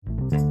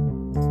Hi,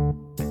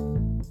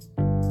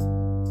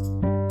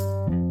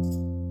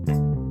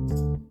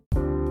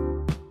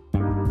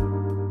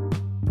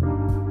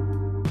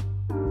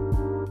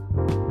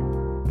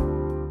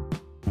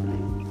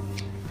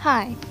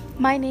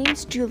 my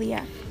name's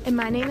Julia. And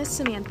my name is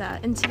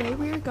Samantha, and today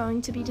we are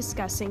going to be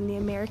discussing the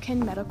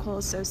American Medical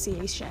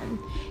Association.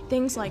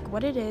 Things like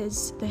what it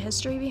is, the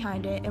history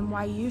behind it, and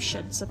why you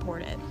should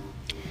support it.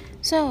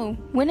 So,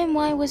 when and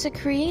why was it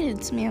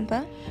created,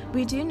 Samantha?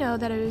 We do know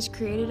that it was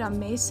created on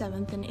May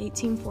 7th in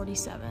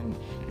 1847.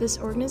 This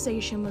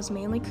organization was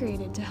mainly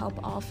created to help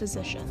all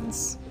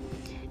physicians.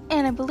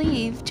 And I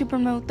believe to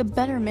promote the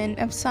betterment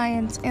of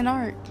science and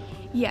art.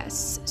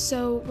 Yes,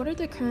 so what are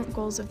the current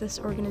goals of this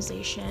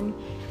organization,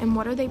 and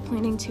what are they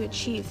planning to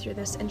achieve through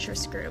this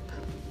interest group?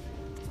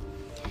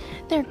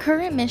 Their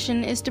current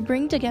mission is to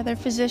bring together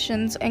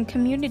physicians and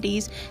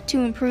communities to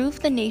improve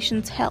the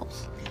nation's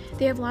health.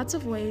 They have lots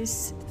of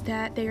ways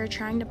that they are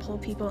trying to pull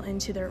people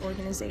into their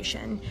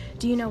organization.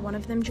 Do you know one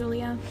of them,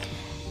 Julia?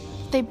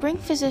 They bring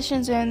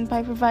physicians in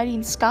by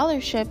providing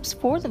scholarships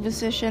for the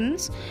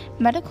physicians,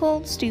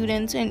 medical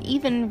students, and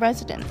even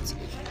residents.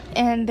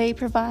 And they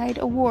provide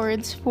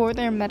awards for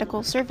their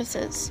medical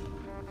services.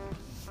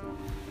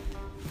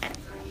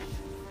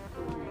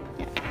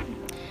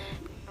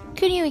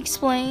 Could you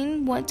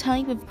explain what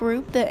type of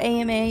group the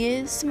AMA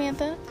is,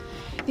 Samantha?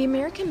 The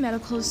American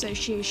Medical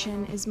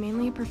Association is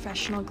mainly a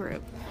professional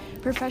group.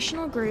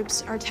 Professional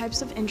groups are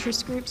types of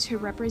interest groups who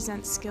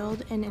represent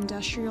skilled and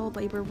industrial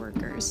labor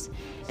workers.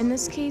 In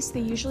this case,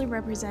 they usually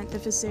represent the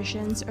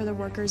physicians or the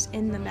workers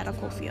in the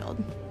medical field.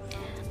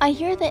 I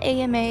hear the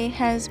AMA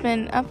has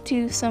been up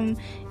to some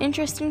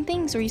interesting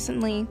things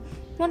recently.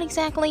 What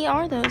exactly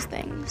are those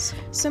things?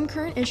 Some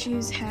current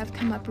issues have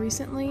come up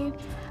recently,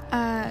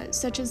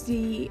 such as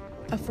the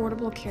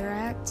Affordable Care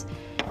Act,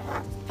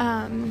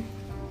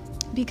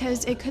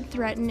 because it could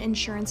threaten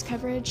insurance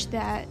coverage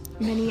that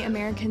many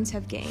Americans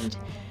have gained.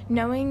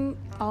 Knowing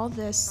all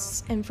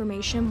this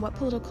information, what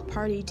political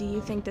party do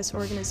you think this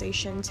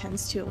organization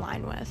tends to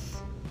align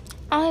with?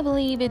 I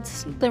believe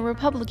it's the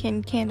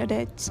Republican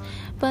candidates,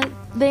 but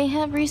they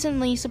have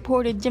recently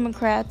supported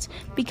Democrats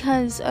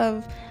because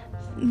of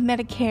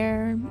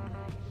Medicare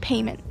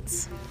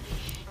payments.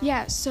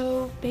 Yeah,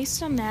 so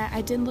based on that,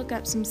 I did look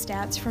up some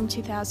stats from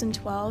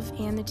 2012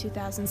 and the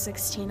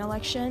 2016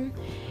 election.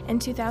 In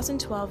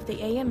 2012,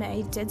 the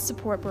AMA did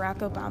support Barack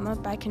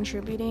Obama by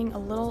contributing a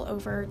little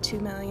over $2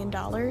 million.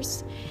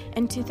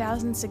 In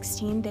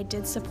 2016, they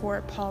did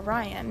support Paul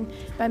Ryan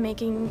by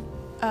making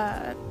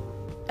a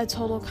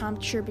total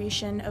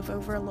contribution of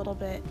over a little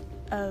bit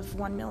of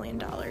 $1 million.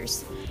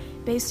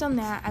 Based on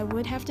that, I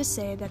would have to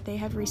say that they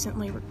have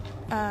recently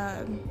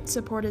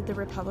supported the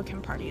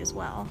Republican Party as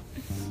well.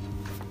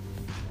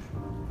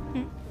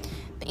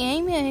 The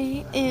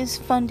AMA is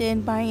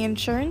funded by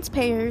insurance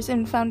payers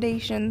and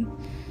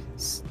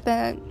foundations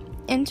that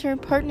enter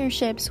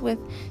partnerships with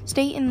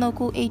state and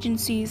local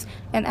agencies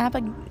and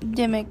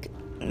academic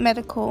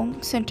medical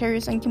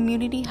centers and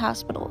community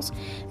hospitals.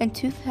 In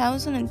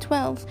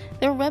 2012,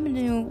 their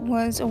revenue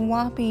was a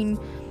whopping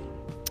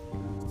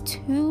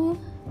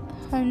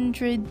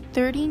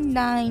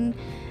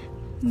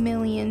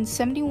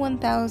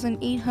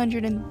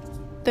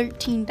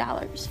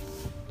 $239,071,813.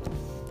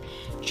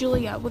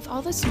 Julia, with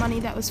all this money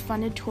that was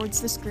funded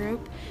towards this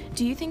group,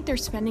 do you think they're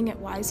spending it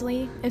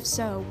wisely? If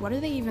so, what are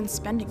they even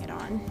spending it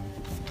on?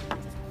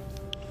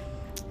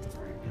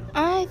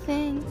 I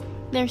think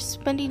they're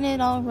spending it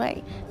all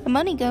right. The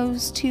money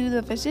goes to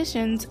the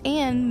physicians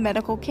and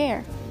medical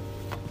care.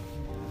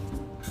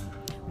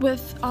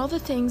 With all the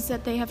things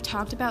that they have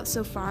talked about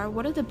so far,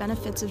 what are the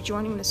benefits of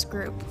joining this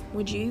group?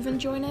 Would you even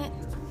join it?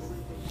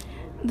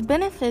 The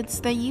benefits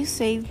that you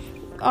save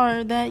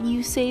are that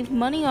you save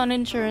money on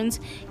insurance,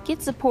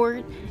 get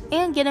support,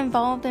 and get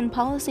involved in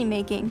policy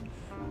making.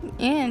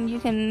 And you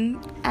can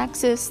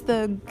access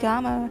the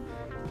Gamma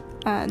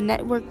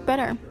network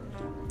better.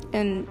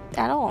 And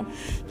at all.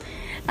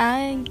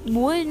 I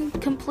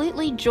would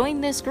completely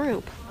join this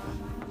group.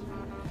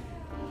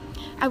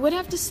 I would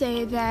have to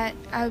say that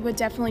I would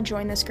definitely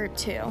join this group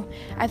too.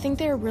 I think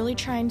they're really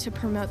trying to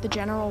promote the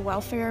general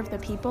welfare of the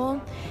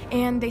people,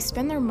 and they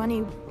spend their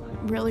money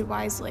really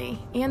wisely,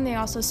 and they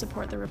also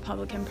support the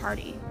Republican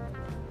Party.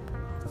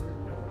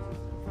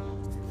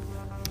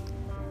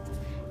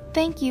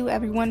 Thank you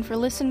everyone for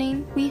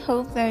listening. We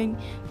hope that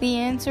we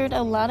answered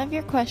a lot of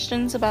your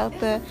questions about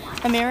the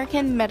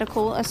American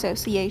Medical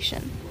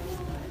Association.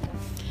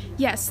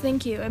 Yes,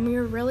 thank you, and we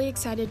were really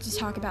excited to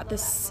talk about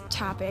this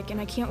topic,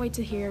 and I can't wait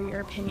to hear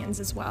your opinions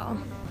as well.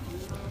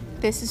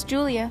 This is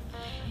Julia.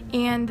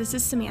 And this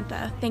is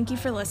Samantha. Thank you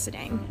for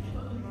listening.